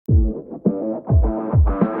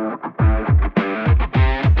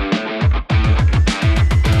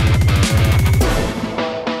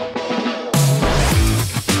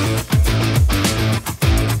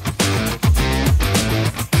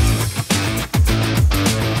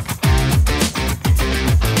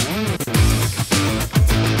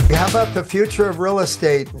about the future of real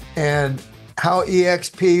estate and how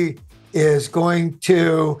EXP is going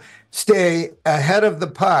to stay ahead of the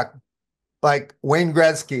puck, like Wayne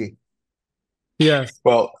Gretzky. Yes.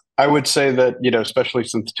 Well, I would say that, especially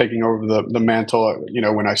since taking over the mantle,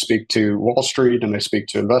 when I speak to Wall Street and I speak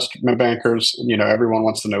to investment bankers, everyone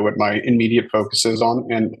wants to know what my immediate focus is on.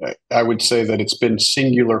 And I would say that it's been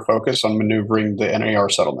singular focus on maneuvering the NAR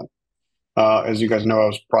settlement. As you guys know, I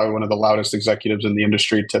was probably one of the loudest executives in the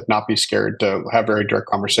industry to not be scared to have very direct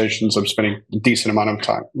conversations. I'm spending a decent amount of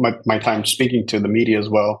time, my time speaking to the media as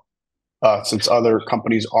well, since other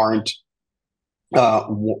companies aren't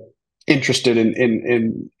interested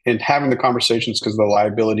in having the conversations because of the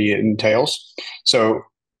liability it entails. So,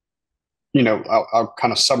 I'll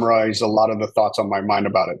kind of summarize a lot of the thoughts on my mind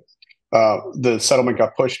about it. The settlement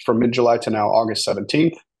got pushed from mid-July to now August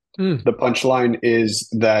 17th. The punchline is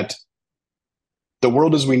that the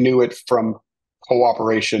world as we knew it from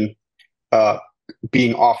cooperation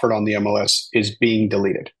being offered on the MLS is being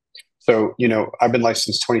deleted. So, I've been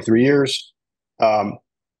licensed 23 years.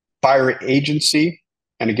 Buyer agency,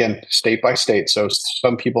 and again, state by state. So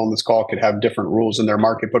some people on this call could have different rules in their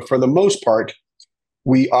market, but for the most part,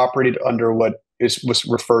 we operated under what was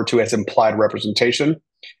referred to as implied representation,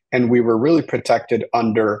 and we were really protected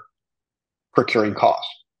under procuring costs,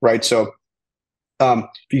 right? So if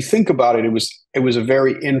you think about it, it was a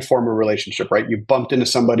very informal relationship, right? You bumped into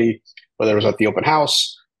somebody, whether it was at the open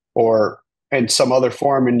house or in some other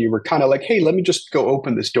form, and you were kind of like, hey, let me just go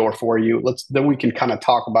open this door for you. Then we can kind of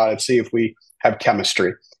talk about it, see if we have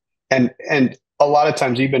chemistry. And a lot of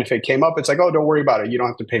times, even if it came up, it's like, oh, don't worry about it. You don't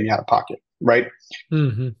have to pay me out of pocket, right?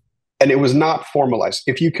 Mm-hmm. And it was not formalized.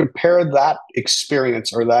 If you compare that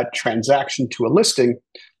experience or that transaction to a listing,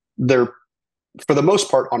 they're, for the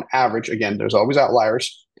most part, on average, again, there's always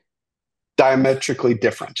outliers, diametrically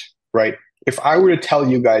different, right? If I were to tell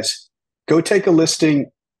you guys, go take a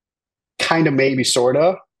listing, kind of, maybe, sort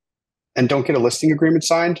of, and don't get a listing agreement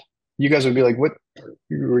signed, you guys would be like, what?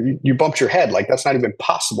 You bumped your head. Like, that's not even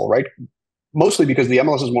possible, right? Mostly because the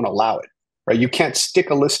MLSs won't allow it, right? You can't stick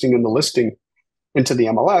a listing into the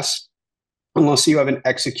MLS unless you have an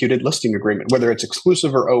executed listing agreement, whether it's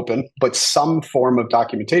exclusive or open, but some form of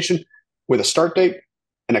documentation with a start date,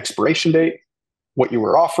 an expiration date, what you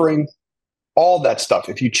were offering, all that stuff.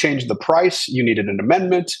 If you changed the price, you needed an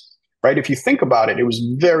amendment, right? If you think about it, it was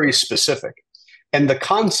very specific. And the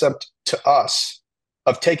concept to us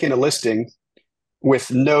of taking a listing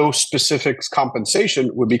with no specific compensation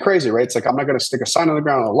would be crazy, right? It's like, I'm not going to stick a sign on the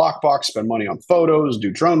ground on a lockbox, spend money on photos,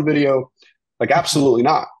 do drone video. Like, absolutely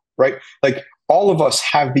not, right? Like, all of us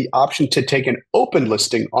have the option to take an open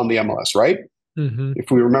listing on the MLS, right? Mm-hmm.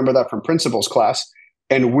 If we remember that from principles class.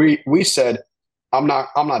 And we said, I'm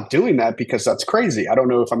not doing that because that's crazy. I don't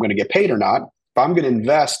know if I'm going to get paid or not. If I'm going to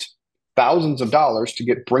invest thousands of dollars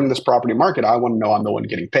to bring this property to market, I want to know I'm the one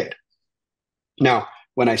getting paid. Now,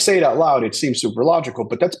 when I say it out loud, it seems super logical,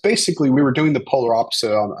 but that's basically, we were doing the polar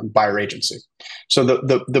opposite on buyer agency. So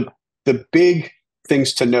the big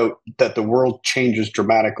things to note that the world changes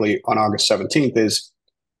dramatically on August 17th is,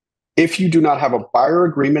 if you do not have a buyer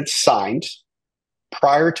agreement signed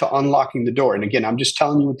prior to unlocking the door, and again, I'm just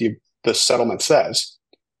telling you what the settlement says,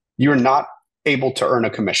 you're not able to earn a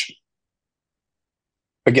commission.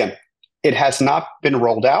 Again, it has not been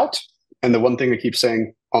rolled out. And the one thing I keep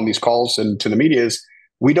saying on these calls and to the media is,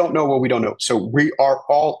 we don't know what we don't know. So we are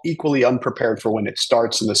all equally unprepared for when it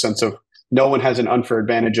starts, in the sense of no one has an unfair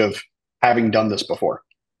advantage of having done this before.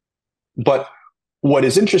 But what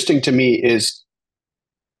is interesting to me is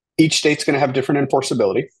each state's going to have different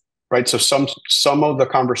enforceability, right? So some of the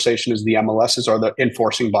conversation is the MLSs are the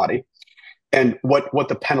enforcing body, and what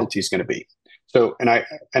the penalty is going to be. So, and I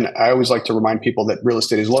always like to remind people that real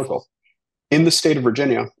estate is local. In the state of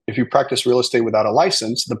Virginia, if you practice real estate without a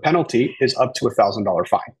license, the penalty is up to $1,000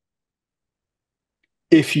 fine.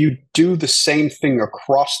 If you do the same thing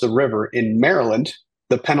across the river in Maryland,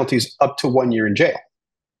 the penalty is up to 1 year in jail.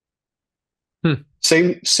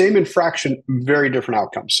 Same infraction, very different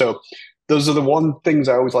outcomes. So those are the one things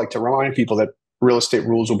I always like to remind people, that real estate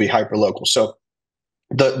rules will be hyper local. So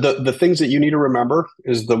the things that you need to remember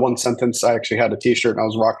is the one sentence. I actually had a t-shirt and I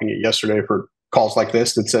was rocking it yesterday for calls like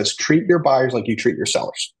this, that says, treat your buyers like you treat your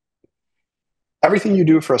sellers. Everything you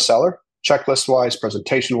do for a seller, checklist wise,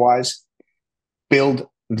 presentation wise, build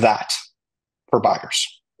that for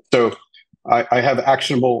buyers. So I have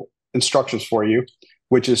actionable instructions for you,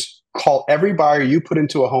 which is, call every buyer you put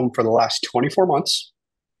into a home for the last 24 months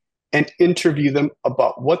and interview them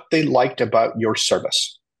about what they liked about your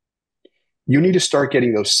service. You need to start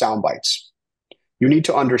getting those sound bites. You need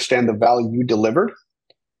to understand the value you delivered.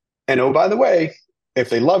 And oh, by the way, if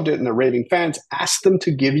they loved it and they're raving fans, ask them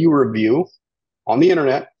to give you a review on the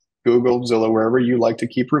internet, Google, Zillow, wherever you like to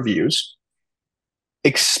keep reviews,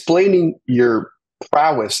 explaining your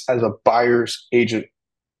prowess as a buyer's agent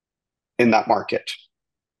in that market,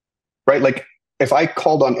 right? Like if I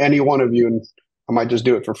called on any one of you, and I might just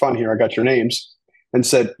do it for fun here, I got your names, and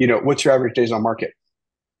said, you know, what's your average days on market?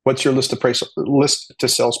 What's your list to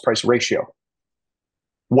sales price ratio?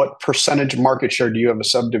 What percentage market share do you have a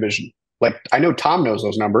subdivision? Like I know Tom knows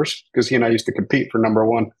those numbers because he and I used to compete for number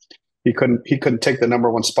one. He couldn't take the number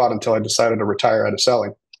one spot until I decided to retire out of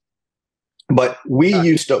selling. But we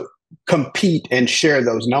used to compete and share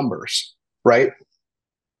those numbers, right?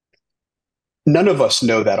 None of us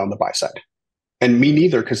know that on the buy side. And me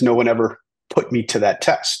neither, because no one ever put me to that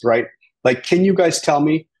test, right? Like, can you guys tell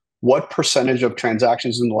me what percentage of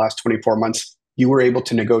transactions in the last 24 months you were able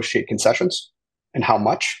to negotiate concessions and how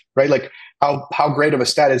much, right? Like how great of a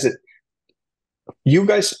stat is it? You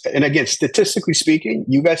guys, and again, statistically speaking,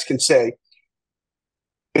 you guys can say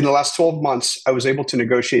in the last 12 months, I was able to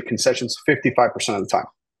negotiate concessions 55% of the time.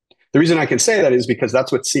 The reason I can say that is because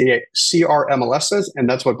that's what CRMLS says, and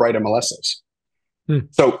that's what Bright MLS says.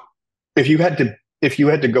 So if you had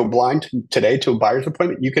to go blind today to a buyer's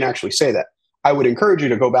appointment, you can actually say that. I would encourage you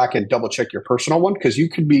to go back and double check your personal one because you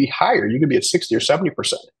could be higher. You could be at 60 or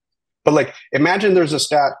 70%. But like, imagine there's a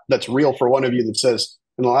stat that's real for one of you that says,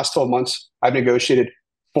 in the last 12 months, I've negotiated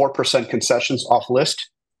 4% concessions off list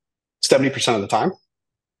 70% of the time.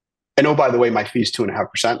 And oh, by the way, my fee's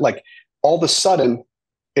 2.5%. Like all of a sudden,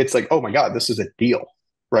 it's like, oh my God, this is a deal,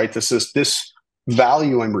 right? This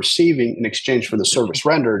value I'm receiving in exchange for the service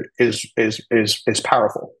rendered is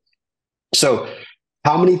powerful. So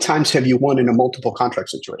how many times have you won in a multiple contract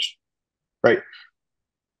situation, right?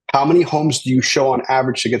 How many homes do you show on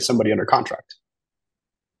average to get somebody under contract?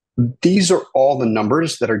 These are all the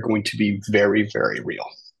numbers that are going to be very, very real,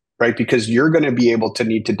 right? Because you're going to be able to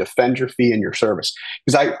need to defend your fee and your service.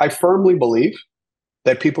 Because I firmly believe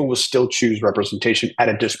that people will still choose representation at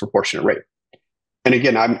a disproportionate rate. And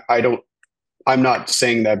again, I'm not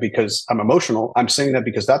saying that because I'm emotional. I'm saying that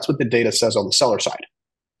because that's what the data says on the seller side.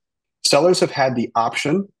 Sellers have had the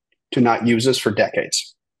option to not use this for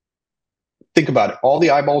decades. Think about it. All the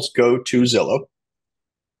eyeballs go to Zillow,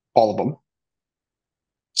 all of them.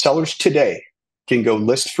 Sellers today can go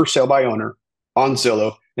list for sale by owner on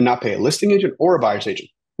Zillow and not pay a listing agent or a buyer's agent,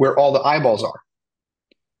 where all the eyeballs are.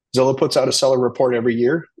 Zillow puts out a seller report every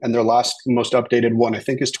year, and their last most updated one, I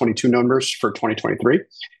think, is 22 numbers for 2023.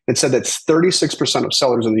 It said that 36% of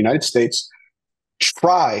sellers in the United States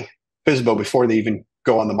try FSBO before they even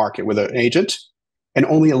go on the market with an agent, and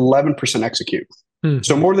only 11% execute.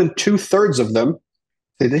 So more than 2/3 of them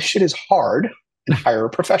say this shit is hard and hire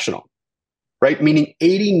a professional, right? Meaning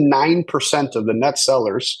 89% of the net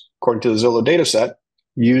sellers, according to the Zillow data set,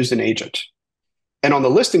 used an agent. And on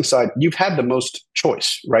the listing side, you've had the most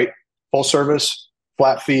choice, right? Full service,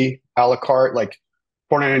 flat fee, a la carte, like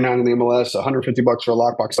 $4.99 in the MLS, $150 for a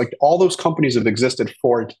lockbox. Like all those companies have existed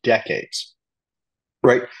for decades,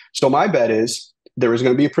 right? So my bet is there is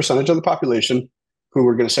going to be a percentage of the population who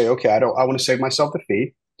are going to say, okay, I want to save myself the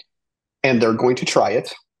fee. And they're going to try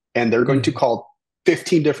it. And they're going to call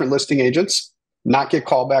 15 different listing agents, not get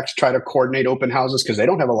called back to try to coordinate open houses because they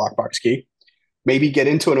don't have a lockbox key. Maybe get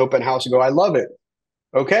into an open house and go, I love it.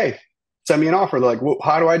 Okay, send me an offer. They're like, well,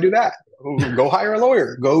 how do I do that? Go hire a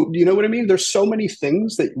lawyer. Go, you know what I mean? There's so many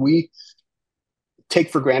things that we take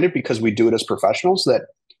for granted because we do it as professionals that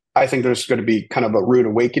I think there's going to be kind of a rude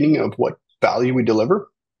awakening of what value we deliver.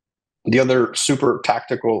 The other super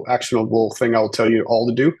tactical, actionable thing I'll tell you all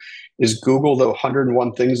to do is Google the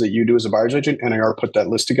 101 things that you do as a buyer's agent. NAR put that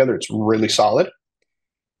list together. It's really solid.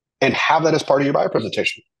 And have that as part of your buyer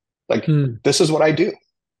presentation. Like, this is what I do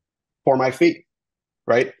for my fee,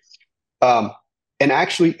 right? And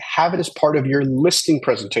actually have it as part of your listing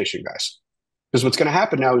presentation, guys. Because what's going to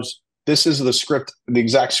happen now is this is the script, the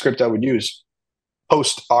exact script I would use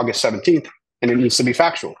post August 17th, and it needs to be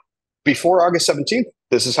factual. Before August 17th,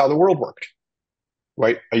 this is how the world worked,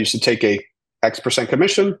 right? I used to take a X%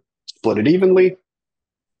 commission, split it evenly.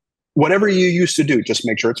 Whatever you used to do, just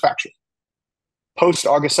make sure it's factual. Post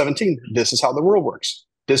August 17th, this is how the world works.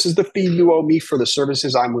 This is the fee you owe me for the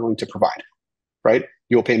services I'm willing to provide, right?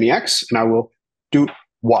 You'll pay me X and I will do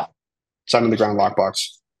Y. Sign in the ground lockbox,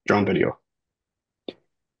 drone video.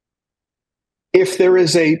 If there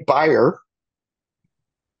is a buyer,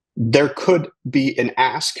 there could be an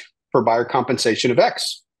ask for buyer compensation of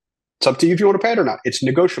X. It's up to you if you want to pay it or not. It's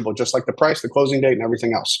negotiable, just like the price, the closing date, and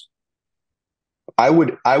everything else. I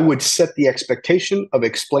would set the expectation of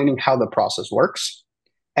explaining how the process works.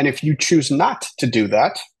 And if you choose not to do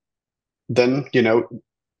that, then,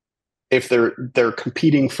 if they're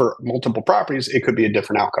competing for multiple properties, it could be a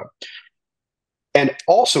different outcome. And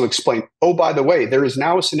also explain, oh, by the way, there is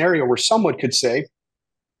now a scenario where someone could say,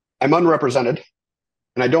 I'm unrepresented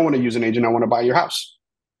and I don't want to use an agent. I want to buy your house.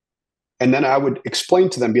 And then I would explain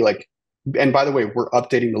to them, be like, and by the way, we're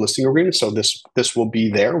updating the listing agreement. So this will be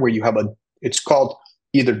there where you have it's called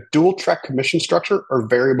either dual track commission structure or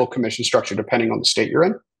variable commission structure, depending on the state you're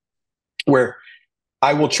in, where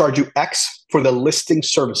I will charge you X for the listing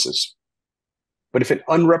services. But if an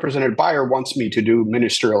unrepresented buyer wants me to do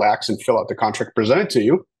ministerial acts and fill out the contract presented to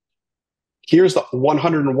you, here's the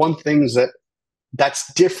 101 things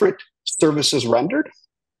that's different services rendered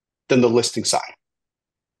than the listing side.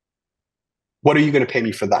 What are you going to pay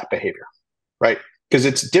me for that behavior, right? Because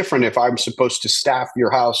it's different if I'm supposed to staff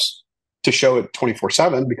your house to show it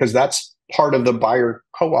 24/7, because that's part of the buyer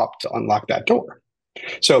co-op to unlock that door.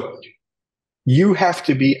 So you have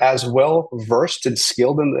to be as well versed and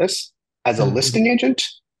skilled in this as a listing agent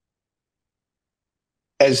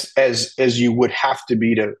as you would have to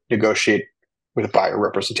be to negotiate with buyer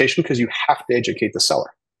representation, because you have to educate the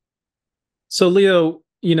seller. So Leo,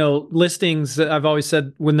 listings, I've always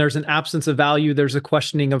said, when there's an absence of value, there's a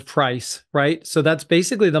questioning of price, right? So that's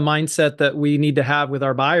basically the mindset that we need to have with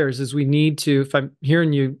our buyers, is we need to, if I'm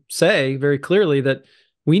hearing you say very clearly, that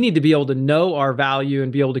we need to be able to know our value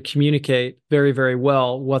and be able to communicate very, very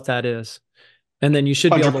well what that is. And then you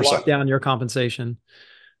should be 100%. able to lock down your compensation.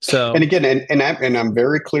 So, and again, and I'm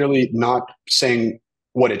very clearly not saying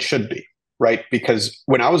what it should be, right? Because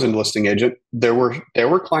when I was a listing agent, there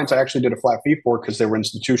were clients I actually did a flat fee for because they were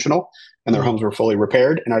institutional and their homes were fully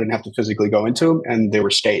repaired, and I didn't have to physically go into them, and they were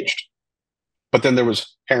staged. But then there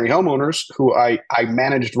was Harry homeowners who I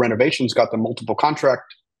managed renovations, got them multiple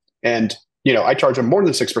contract, and I charge them more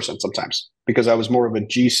than 6% sometimes because I was more of a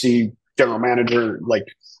GC general manager, like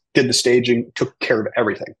did the staging, took care of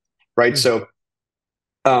everything, right? So,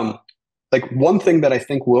 like one thing that I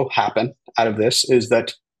think will happen out of this is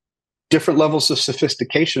that different levels of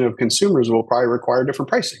sophistication of consumers will probably require different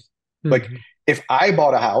pricing. Like if I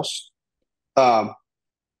bought a house from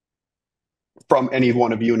any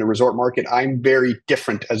one of you in a resort market, I'm very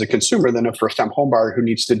different as a consumer than a first-time home buyer who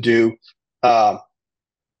needs to do a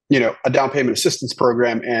down payment assistance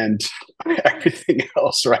program and everything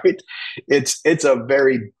else, right? It's a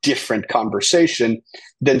very different conversation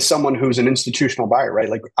than someone who's an institutional buyer, right?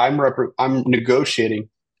 Like I'm negotiating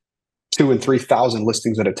 2,000 and 3,000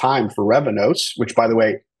 listings at a time for Revenos, which, by the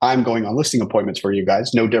way, I'm going on listing appointments for you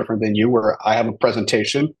guys, no different than you, where I have a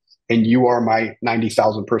presentation and you are my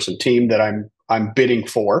 90,000 person team that I'm bidding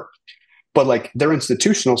for. But like they're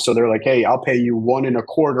institutional, so they're like, hey, I'll pay you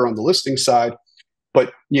 1.25 on the listing side,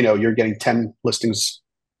 but you're getting 10 listings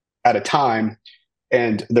at a time,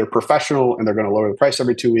 and they're professional and they're going to lower the price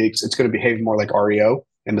every 2 weeks. It's going to behave more like REO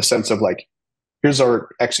in the sense of like, here's our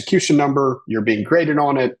execution number. You're being graded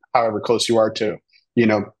on it. However close you are to,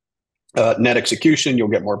 net execution, you'll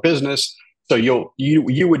get more business. So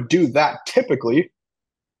you would do that typically,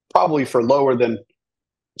 probably for lower than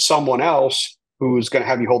someone else who's going to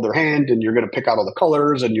have you hold their hand, and you're going to pick out all the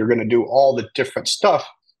colors and you're going to do all the different stuff.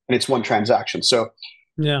 And it's one transaction. So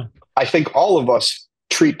yeah, I think all of us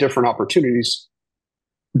treat different opportunities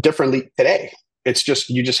differently today. It's just,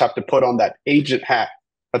 you just have to put on that agent hat.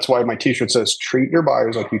 That's why my t-shirt says, treat your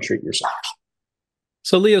buyers like you treat yourself.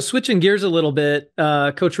 So Leo, switching gears a little bit,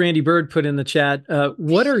 Coach Randy Bird put in the chat,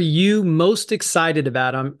 what are you most excited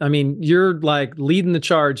about? I mean, you're like leading the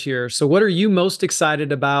charge here. So what are you most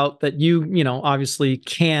excited about that you obviously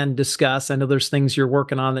can discuss? I know there's things you're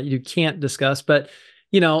working on that you can't discuss, but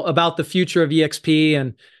about the future of EXP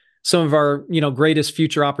and some of our, greatest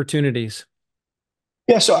future opportunities.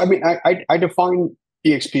 Yeah. So, I mean, I define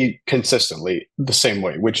EXP consistently the same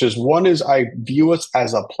way, which is one is I view us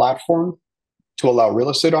as a platform to allow real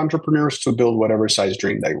estate entrepreneurs to build whatever size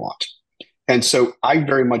dream they want. And so I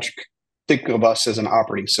very much think of us as an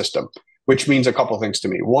operating system, which means a couple of things to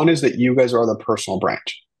me. One is that you guys are the personal brand.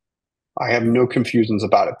 I have no confusions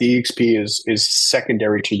about it. The EXP is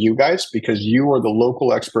secondary to you guys because you are the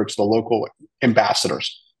local experts, the local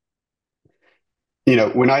ambassadors.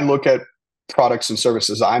 When I look at products and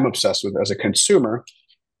services I'm obsessed with as a consumer,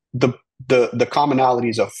 the commonality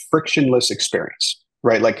is a frictionless experience,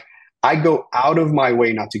 right? Like I go out of my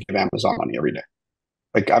way not to give Amazon money every day.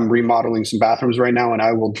 Like I'm remodeling some bathrooms right now, and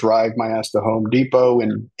I will drive my ass to Home Depot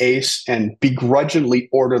and Ace and begrudgingly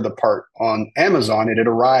order the part on Amazon, and it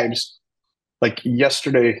arrives. Like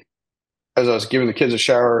yesterday, as I was giving the kids a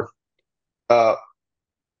shower,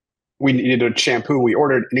 we needed a shampoo. We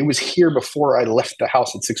ordered, and it was here before I left the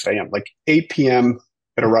house at 6 a.m. Like 8 p.m.,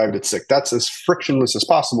 it arrived at 6. That's as frictionless as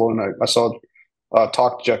possible. And I saw a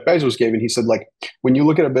talk Jeff Bezos gave, and he said, like, when you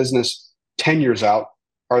look at a business 10 years out,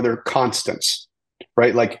 are there constants,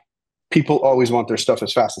 right? Like, people always want their stuff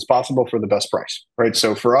as fast as possible for the best price, right?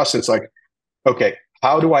 So for us, it's like, okay,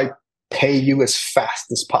 how do I pay you as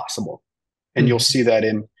fast as possible? And you'll see that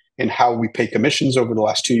in how we pay commissions over the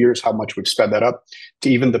last 2 years, how much we've sped that up, to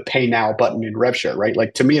even the pay now button in RevShare, right?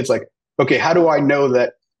 Like, to me, it's like, okay, how do I know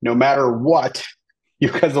that no matter what,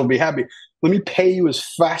 you guys will be happy? Let me pay you as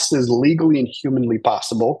fast as legally and humanly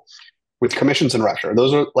possible with commissions and RevShare.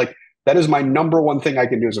 Those are like, that is my number one thing I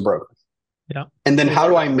can do as a broker. Yeah. And then how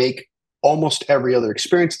do I make almost every other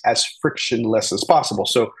experience as frictionless as possible?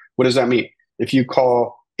 So what does that mean? If you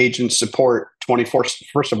call agent support 24,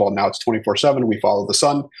 first of all, now it's 24/7, we follow the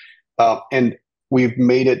sun. And we've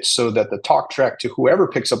made it so that the talk track to whoever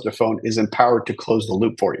picks up the phone is empowered to close the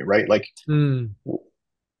loop for you, right? Like,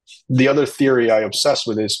 the other theory I obsess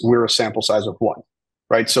with is we're a sample size of 1,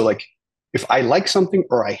 right? So like, if I like something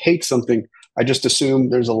or I hate something, I just assume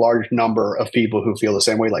there's a large number of people who feel the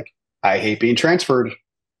same way. Like, I hate being transferred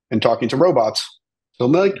and talking to robots. So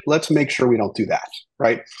like, let's make sure we don't do that,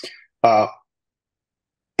 right?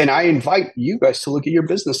 And I invite you guys to look at your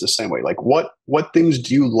business the same way. Like, what things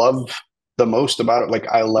do you love the most about it? Like,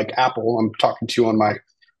 I like Apple. I'm talking to you on my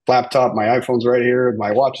laptop. My iPhone's right here.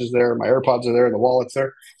 My watch is there. My AirPods are there. The wallet's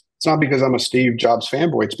there. It's not because I'm a Steve Jobs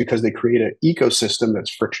fanboy. It's because they create an ecosystem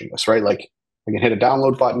that's frictionless, right? Like, I can hit a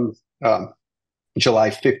download button. July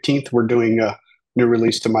 15th, we're doing a new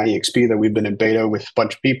release to my EXP that we've been in beta with a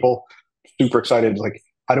bunch of people. Super excited. Like,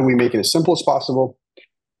 how do we make it as simple as possible?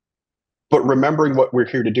 But remembering what we're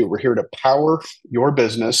here to do, we're here to power your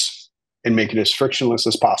business and make it as frictionless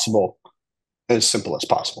as possible, as simple as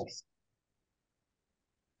possible.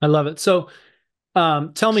 I love it. So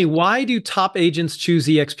tell me, why do top agents choose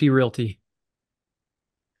eXp Realty?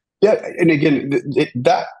 Yeah, and again,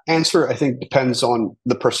 that answer, I think, depends on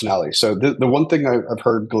the personality. So the one thing I've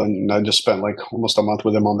heard, Glenn, and I just spent like almost a month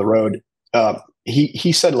with him on the road,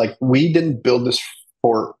 he said, like, we didn't build this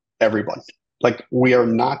for everyone. Like, we are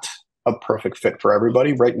not a perfect fit for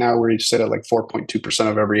everybody. Right now, we sit at like 4.2%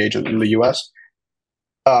 of every agent in the US.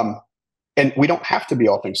 And we don't have to be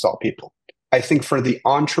all things to all people. I think for the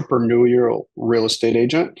entrepreneurial real estate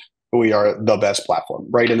agent, we are the best platform,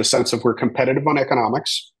 right? In the sense of we're competitive on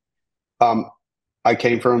economics. I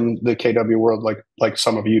came from the KW world, like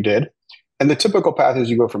some of you did. And the typical path is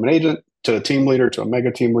you go from an agent to a team leader to a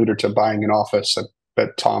mega team leader to buying an office.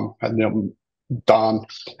 That Tom had, Don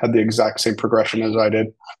had the exact same progression as I did,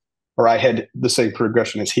 or I had the same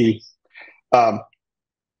progression as he.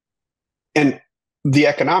 And the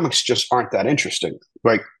economics just aren't that interesting.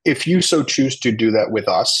 Like, if you so choose to do that with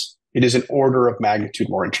us, it is an order of magnitude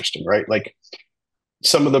more interesting, right? Like,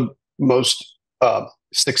 some of the most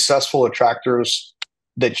successful attractors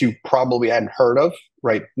that you probably hadn't heard of,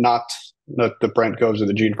 right? Not the Brent Goves or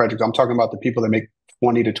the Gene Fredericks. I'm talking about the people that make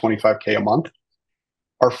 20 to 25K a month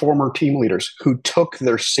are former team leaders who took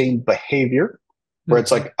their same behavior, where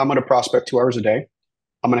it's like, I'm going to prospect 2 hours a day.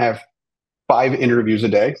 I'm going to have 5 interviews a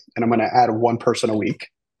day, and I'm going to add 1 person a week.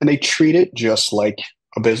 And they treat it just like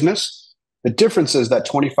a business. The difference is that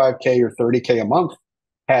 25K or 30K a month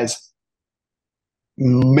has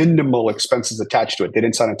minimal expenses attached to it. They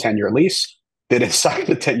didn't sign a 10-year lease. They didn't sign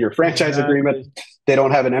a 10-year franchise agreement. They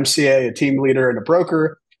don't have an MCA, a team leader, and a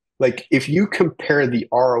broker. Like, if you compare the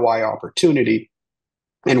ROI opportunity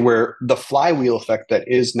and where the flywheel effect that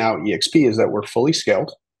is now EXP is that we're fully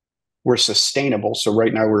scaled, we're sustainable. So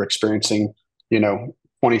right now we're experiencing,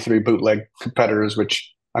 23 bootleg competitors,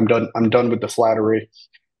 which I'm done with the flattery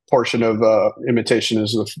portion of imitation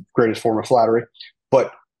is the greatest form of flattery.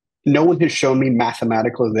 But no one has shown me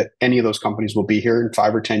mathematically that any of those companies will be here in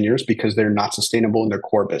 5 or 10 years because they're not sustainable in their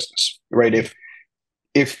core business, right?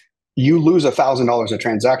 If you lose $1,000 a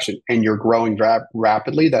transaction and you're growing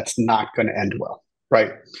rapidly, that's not going to end well,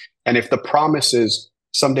 right? And if the promise is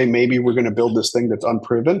someday maybe we're going to build this thing that's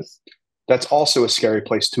unproven, that's also a scary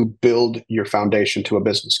place to build your foundation to a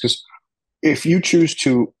business. Because if you choose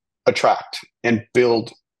to attract and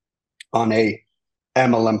build on a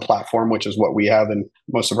MLM platform, which is what we have and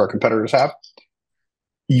most of our competitors have,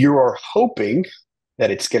 you are hoping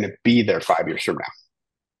that it's going to be there 5 years from now,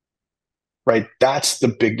 right? That's the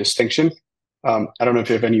big distinction. I don't know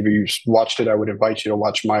if any of you watched it. I would invite you to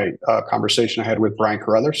watch my conversation I had with Brian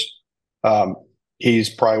Carruthers. He's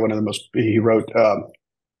probably one of the most, he wrote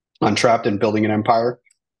Untrapped and Building an Empire.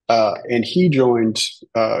 And he joined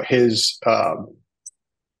his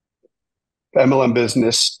MLM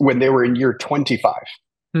business when they were in year 25.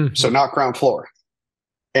 Mm-hmm. So not ground floor.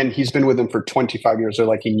 And he's been with them for 25 years. They're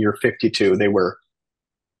like in year 52. They were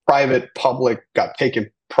private, public, got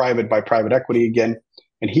taken private by private equity again.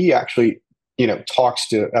 And he actually, talks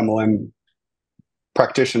to MLM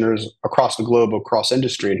practitioners across the globe, across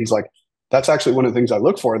industry. And he's like, that's actually one of the things I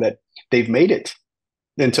look for, that they've made it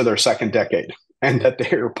into their second decade and that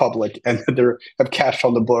they're public and that they have cash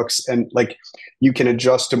on the books, and like you can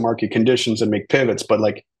adjust to market conditions and make pivots. But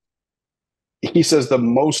like he says, the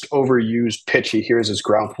most overused pitch he hears is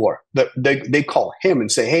ground floor. That they call him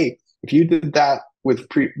and say, hey, if you did that with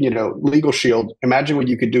Legal Shield, imagine what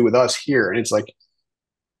you could do with us here. And it's like,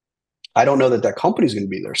 I don't know that company's going to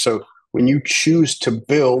be there. So when you choose to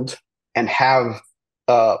build and have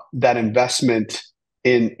that investment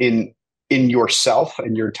in yourself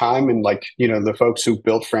and your time, and like, the folks who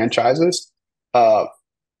built franchises,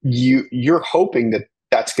 you're hoping that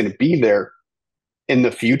that's going to be there in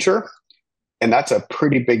the future. And that's a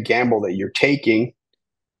pretty big gamble that you're taking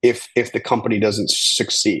if the company doesn't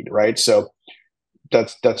succeed. Right. So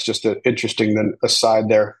that's just an interesting aside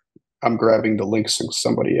there. I'm grabbing the links since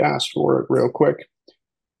somebody asked for it real quick.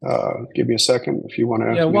 Give me a second if you want to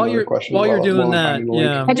ask me another question. While you're doing that,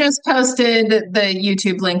 yeah. I just posted the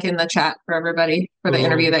YouTube link in the chat for everybody for the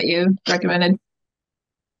interview that you recommended.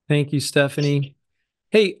 Thank you, Stephanie.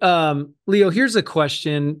 Hey, Leo, here's a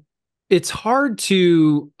question. It's hard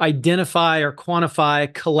to identify or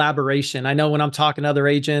quantify collaboration. I know when I'm talking to other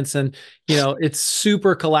agents and, it's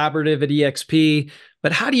super collaborative at EXP,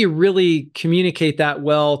 but how do you really communicate that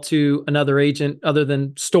well to another agent other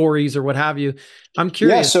than stories or what have you? I'm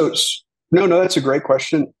curious. Yeah, so no, that's a great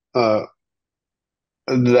question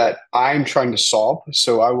that I'm trying to solve.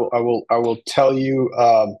 So I will tell you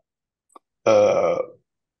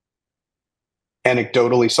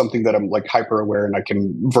anecdotally something that I'm like hyper aware and I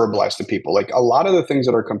can verbalize to people. Like a lot of the things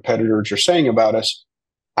that our competitors are saying about us,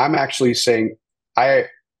 I'm actually saying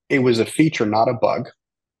it was a feature, not a bug,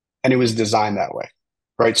 and it was designed that way.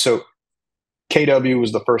 Right. So KW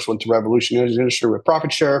was the first one to revolutionize the industry with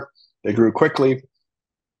profit share. They grew quickly.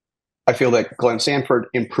 I feel that Glenn Sanford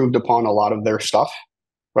improved upon a lot of their stuff,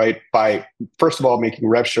 right? By, first of all, making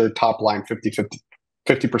rev share top line 50%,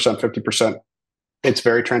 50%. It's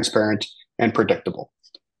very transparent and predictable.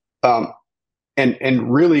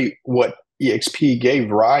 And really what EXP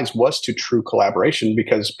gave rise was to true collaboration,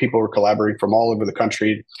 because people were collaborating from all over the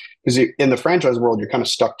country. Because in the franchise world, you're kind of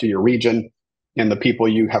stuck to your region and the people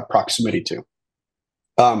you have proximity to.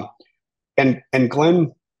 And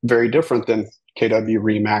Glenn, very different than KW,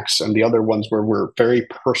 Remax, and the other ones where we're very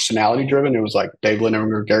personality driven. It was like Dave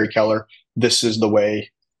Linninger, Gary Keller. This is the way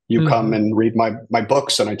you come and read my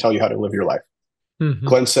books and I tell you how to live your life.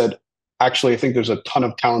 Glenn said, actually, I think there's a ton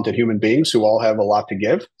of talented human beings who all have a lot to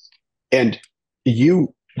give. And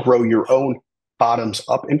you grow your own bottoms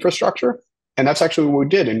up infrastructure. And that's actually what we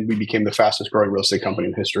did. And we became the fastest growing real estate company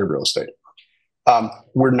in the history of real estate.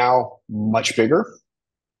 We're now much bigger,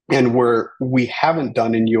 and we haven't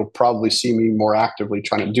done, and you'll probably see me more actively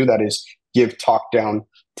trying to do that, is give top down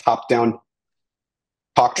talk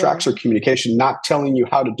tracks or communication, not telling you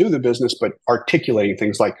how to do the business, but articulating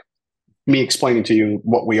things like me explaining to you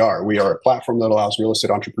what we are. We are a platform that allows real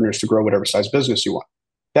estate entrepreneurs to grow whatever size business you want.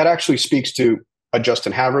 That actually speaks to a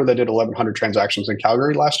Justin Haver that did 1,100 transactions in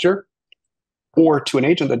Calgary last year, or to an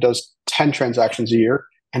agent that does 10 transactions a year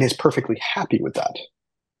and is perfectly happy with that,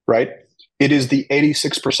 right? It is the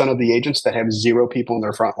 86% of the agents that have 0 people in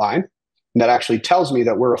their front line. And that actually tells me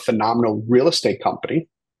that we're a phenomenal real estate company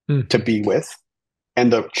to be with,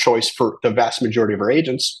 and the choice for the vast majority of our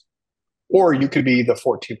agents. Or you could be the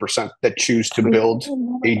 14% that choose to build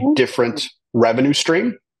a different revenue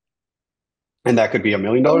stream. And that could be $1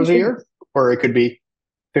 million a year, or it could be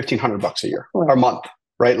 $1,500 a year or a month,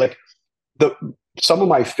 right? Like some of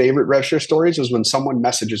my favorite rev share stories is when someone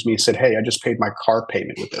messages me and said, hey, I just paid my car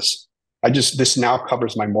payment with this. This now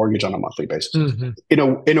covers my mortgage on a monthly basis.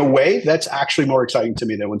 In a way, that's actually more exciting to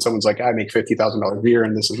me than when someone's like, I make $50,000 a year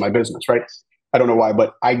and this is my business, right? I don't know why,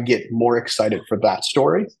 but I get more excited for that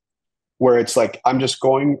story, where it's like, I'm just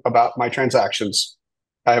going about my transactions.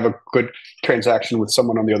 I have a good transaction with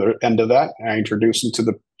someone on the other end of that. And I introduce them to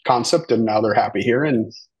the concept, and now they're happy here.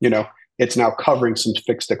 And, it's now covering some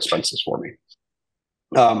fixed expenses for me.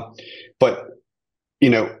 But,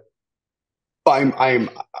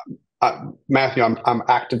 Matthew, I'm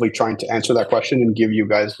actively trying to answer that question and give you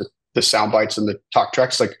guys the sound bites and the talk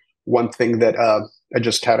tracks. Like one thing that I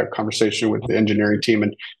just had a conversation with the engineering team,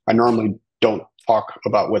 and I normally don't talk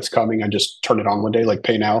about what's coming. I just turned it on one day, like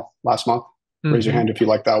Pay Now last month. Raise your hand if you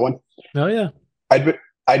like that one. Oh yeah.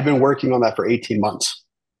 I'd been working on that for 18 months,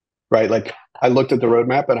 right? Like I looked at the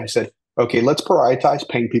roadmap and I said, okay, let's prioritize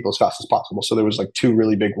paying people as fast as possible. So there was like 2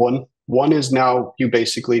 really big one. One is now you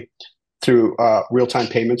basically through real-time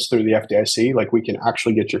payments through the FDIC. Like we can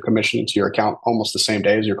actually get your commission into your account almost the same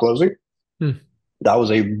day as you're closing. That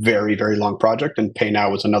was a very, very long project, and Pay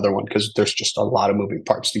Now was another one because there's just a lot of moving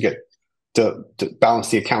parts to get to balance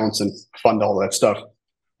the accounts and fund all that stuff.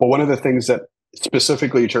 But one of the things that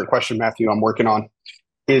specifically to your question, Matthew, I'm working on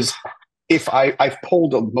is if I've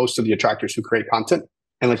polled most of the attractors who create content,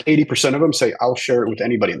 and like 80% of them say, I'll share it with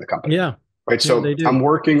anybody in the company. Yeah. Right. So I'm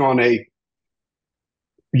working on a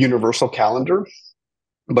universal calendar,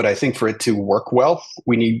 but I think for it to work well,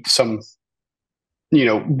 we need some,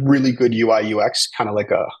 really good UI UX, kind of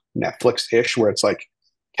like a Netflix-ish, where it's like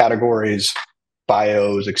categories,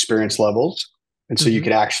 bios, experience levels. And so you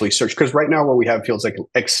can actually search, because right now what we have feels like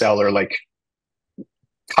Excel or like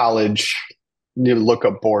college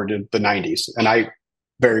lookup board in the 90s. And I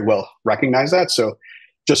very well recognize that. So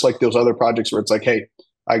just like those other projects where it's like, hey,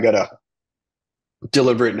 I got to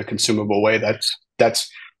deliver it in a consumable way. That's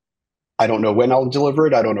I don't know when I'll deliver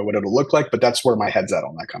it. I don't know what it'll look like, but that's where my head's at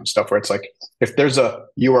on that kind of stuff, where it's like, if there's a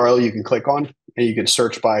URL you can click on and you can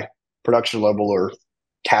search by production level or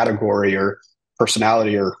category or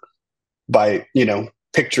personality or by,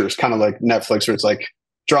 pictures, kind of like Netflix, where it's like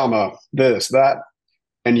drama, this, that,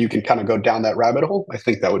 and you can kind of go down that rabbit hole. I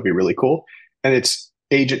think that would be really cool. And it's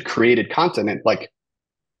agent created content. And like,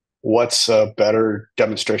 what's a better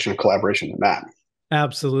demonstration of collaboration than that?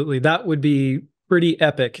 Absolutely. That would be pretty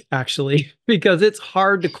epic, actually, because it's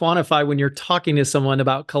hard to quantify when you're talking to someone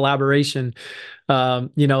about collaboration. So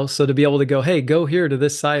to be able to go, hey, go here to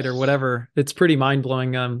this site or whatever, it's pretty mind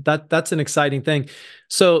blowing. That's an exciting thing.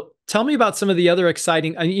 So tell me about some of the other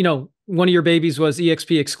exciting, one of your babies was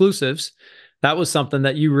EXP exclusives. That was something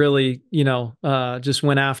that you really, just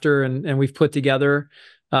went after and we've put together.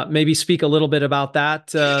 Maybe speak a little bit about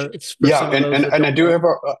that. And I do have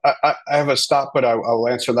I have a stop, but I'll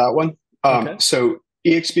answer that one. Okay. So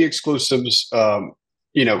EXP exclusives,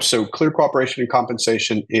 so clear cooperation and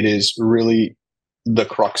compensation, it is really the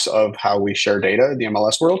crux of how we share data in the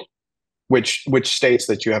MLS world, which states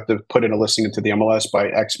that you have to put in a listing into the MLS by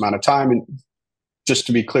X amount of time. And just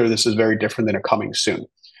to be clear, this is very different than a coming soon.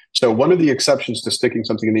 So one of the exceptions to sticking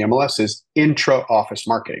something in the MLS is intra-office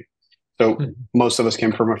marketing. So most of us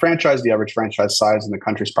came from a franchise. The average franchise size in the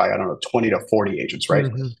country is probably, 20 to 40 agents, right?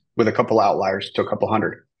 With a couple outliers to a couple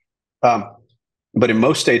hundred. But in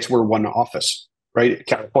most states, we're one office, right?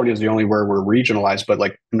 California is the only where we're regionalized, but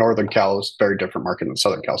like Northern Cal is a very different market than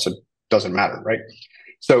Southern Cal, so it doesn't matter, right?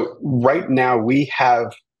 So right now we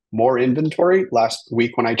have more inventory last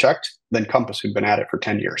week when I checked than Compass, who'd been at it for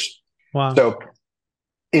 10 years. Wow. So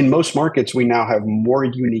in most markets, we now have more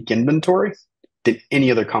unique inventory than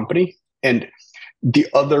any other company. And the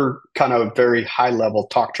other kind of very high level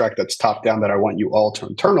talk track that's top down that I want you all to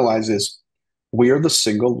internalize is we are the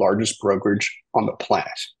single largest brokerage on the planet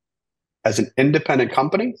as an independent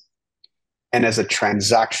company and as a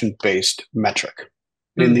transaction-based metric.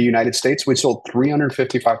 In the United States, we sold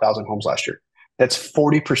 355,000 homes last year. That's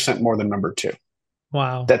 40% more than number 2.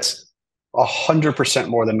 Wow. That's 100%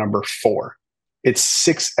 more than number 4. It's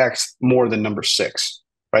 6x more than number 6,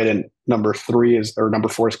 right? And number 4 is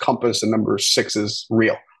Compass, and number 6 is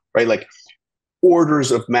Real, right? Like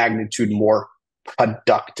orders of magnitude more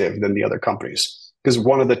productive than the other companies. Because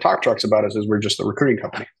one of the talk tracks about us is we're just a recruiting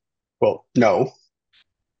company. Well, no,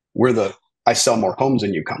 we're the I sell more homes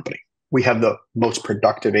than you company. We have the most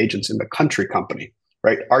productive agents in the country company,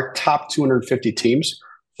 right? Our top 250 teams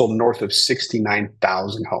sold north of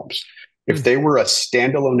 69,000 homes. If they were a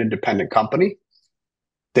standalone independent company,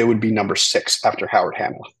 they would be number 6 after Howard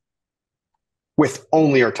Hanna with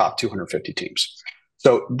only our top 250 teams.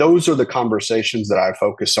 So those are the conversations that I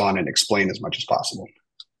focus on and explain as much as possible.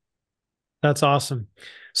 That's awesome.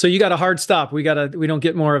 So you got a hard stop. We don't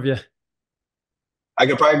get more of you. I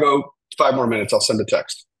could probably go 5 more minutes. I'll send a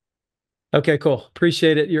text. Okay, cool.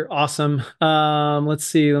 Appreciate it. You're awesome. Let's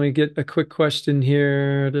see. Let me get a quick question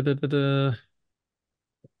here.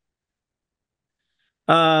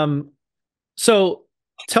 So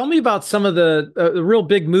tell me about some of the real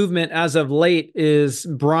big movement as of late is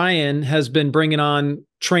Brian has been bringing on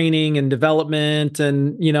training and development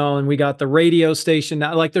and we got the radio station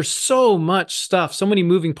now. Like there's so much stuff, so many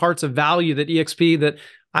moving parts of value that EXP that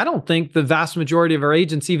I don't think the vast majority of our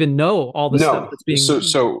agents even know all the stuff that's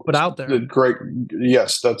being put out there. Great.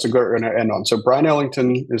 Yes, that's a great one to end on. So Brian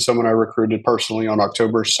Ellington is someone I recruited personally on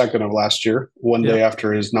October 2nd of last year, one day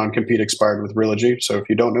after his non-compete expired with Realogy. So if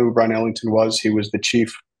you don't know who Brian Ellington was, he was the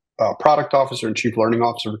chief product officer and chief learning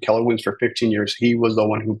officer for Keller Williams for 15 years. He was the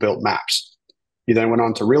one who built Maps. He then went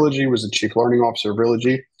on to Realogy, was the chief learning officer of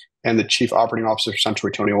Realogy and the chief operating officer for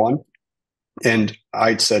Century 21. And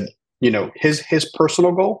I'd said, his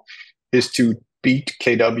personal goal is to beat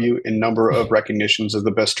KW in number of recognitions as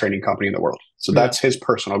the best training company in the world. So that's his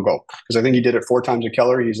personal goal. Because I think he did it 4 times at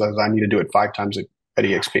Keller. He says, I need to do it 5 times at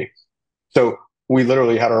EXP. So we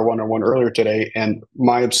literally had our one-on-one earlier today. And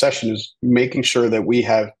my obsession is making sure that we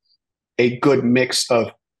have a good mix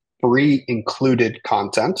of free included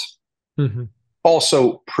content,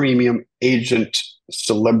 also premium agent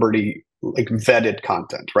celebrity like vetted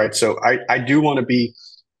content, right? So I do want to be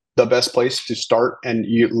the best place to start, and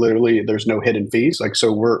you literally there's no hidden fees. Like,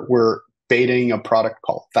 so we're baiting a product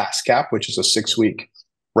called Fast Cap, which is a 6-week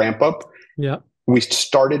ramp up. Yeah. We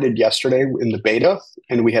started it yesterday in the beta,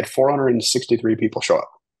 and we had 463 people show up.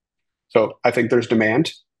 So I think there's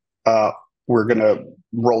demand. We're going to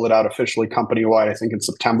roll it out officially company wide, I think in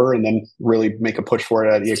September, and then really make a push for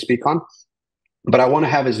it at EXPCon. But I want to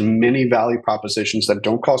have as many value propositions that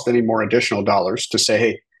don't cost any more additional dollars to say,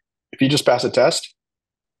 hey, if you just pass a test,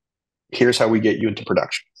 here's how we get you into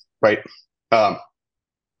production, right?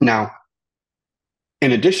 Now,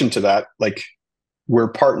 in addition to that, like,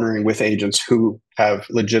 we're partnering with agents who have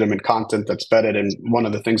legitimate content that's vetted. And one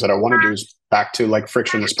of the things that I want to do is back to like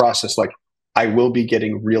frictionless process. Like, I will be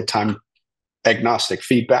getting real-time agnostic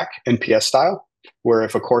feedback, NPS style, where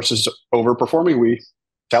if a course is overperforming, we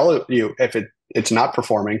tell you. If it's not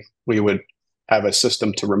performing, we would have a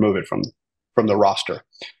system to remove it from the roster.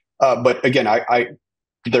 But again,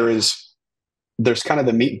 there's kind of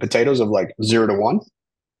the meat and potatoes of like 0 to 1.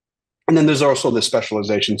 And then there's also the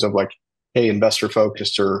specializations of like, hey, investor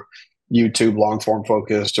focused or YouTube long form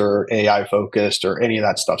focused or AI focused or any of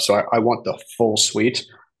that stuff. So I want the full suite,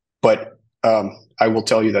 but I will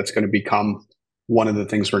tell you that's going to become one of the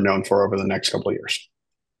things we're known for over the next couple of years.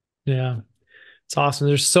 Yeah. It's awesome.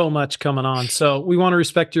 There's so much coming on. So we want to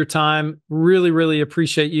respect your time. Really, really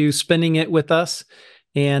appreciate you spending it with us.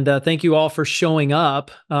 And thank you all for showing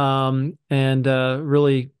up and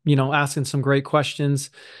really, asking some great questions.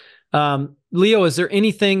 Leo, is there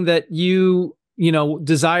anything that you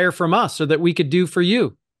desire from us or that we could do for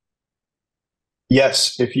you?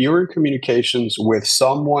 Yes. If you're in communications with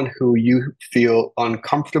someone who you feel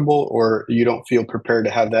uncomfortable or you don't feel prepared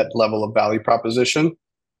to have that level of value proposition,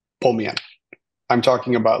 pull me in. I'm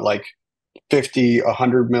talking about like 50,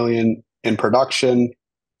 100 million in production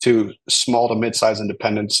to small to mid-size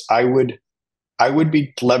independents. I would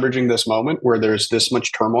be leveraging this moment where there's this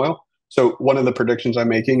much turmoil. So one of the predictions I'm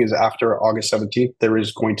making is after August 17th, there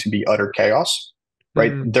is going to be utter chaos,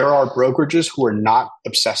 right? There are brokerages who are not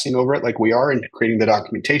obsessing over it like we are and creating the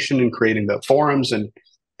documentation and creating the forums and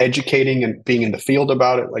educating and being in the field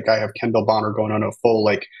about it. Like, I have Kendall Bonner going on a full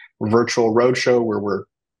like virtual roadshow where we're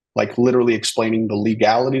like literally explaining the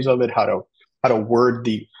legalities of it, how to word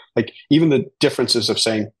like even the differences of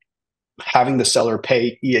saying having the seller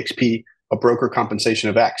pay EXP a broker compensation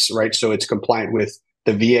of X, right? So it's compliant with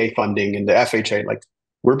the VA funding and the FHA. Like,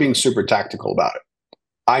 we're being super tactical about it.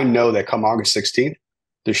 I know that come August 16th,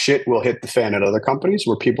 the shit will hit the fan at other companies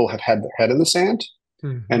where people have had their head in the sand.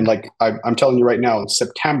 And like, I'm telling you right now, in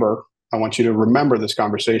September, I want you to remember this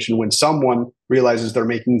conversation when someone realizes they're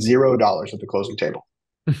making $0 at the closing table,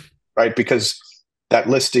 right? Because that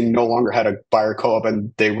listing no longer had a buyer co-op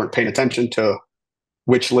and they weren't paying attention to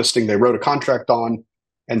which listing they wrote a contract on.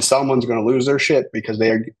 And someone's going to lose their shit because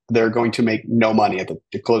they're going to make no money at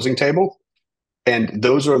the closing table. And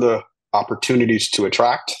those are the opportunities to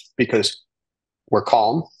attract because we're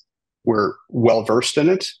calm, we're well-versed in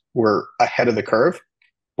it, we're ahead of the curve.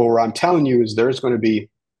 But what I'm telling you is there's going to be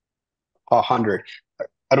 100.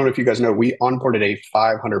 I don't know if you guys know, we onboarded a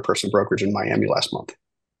 500-person brokerage in Miami last month.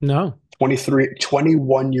 No.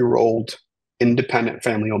 21-year-old independent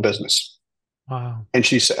family-owned business. Wow. And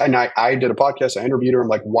she said, and I did a podcast, I interviewed her. I'm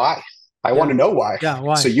like, why? I want to know why. Yeah,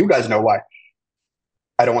 why? So you guys know why.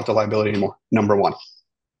 I don't want the liability anymore. Number one,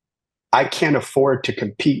 I can't afford to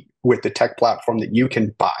compete with the tech platform that you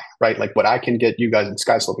can buy, right? Like what I can get you guys in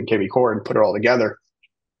SkySlope and KB Core and put it all together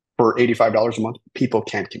for $85 a month, people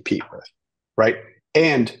can't compete with, right?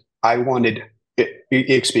 And I wanted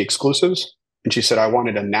EXP exclusives. And she said, I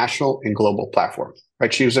wanted a national and global platform,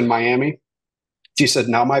 right? She was in Miami. She said,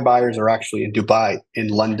 now my buyers are actually in Dubai, in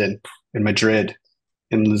London, in Madrid,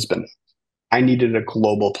 in Lisbon. I needed a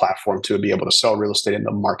global platform to be able to sell real estate in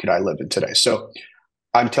the market I live in today. So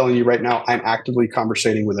I'm telling you right now, I'm actively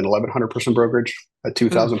conversating with an 1,100-person brokerage, a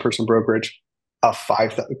 2,000-person brokerage, a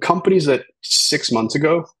 5,000 companies that 6 months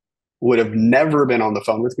ago would have never been on the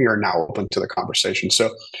phone with me are now open to the conversation.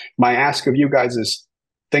 So my ask of you guys is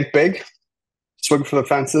think big, swing for the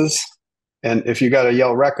fences. And if you got to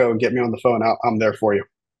yell Recco and get me on the phone, I'm there for you.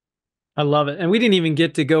 I love it. And we didn't even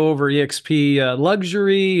get to go over EXP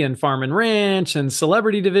luxury and farm and ranch and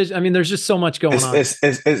celebrity division. I mean, there's just so much going on. That's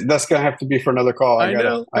going to have to be for another call.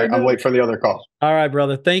 I'm late for the other call. All right,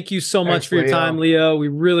 brother. Thank you so much for your time, Leo. We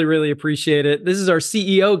really, really appreciate it. This is our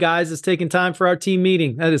CEO, guys, that's taking time for our team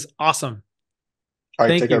meeting. That is awesome. All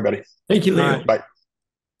right, take care, everybody. Thank you, Leo. Right. Bye.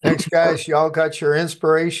 Thanks, guys. Y'all got your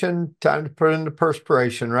inspiration. Time to put into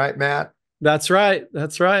perspiration, right, Matt? That's right.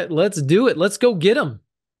 That's right. Let's do it. Let's go get them.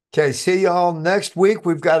 Okay, see y'all next week.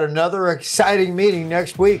 We've got another exciting meeting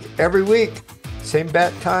next week. Every week. Same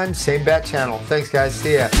bat time, same bat channel. Thanks, guys.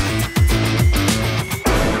 See ya.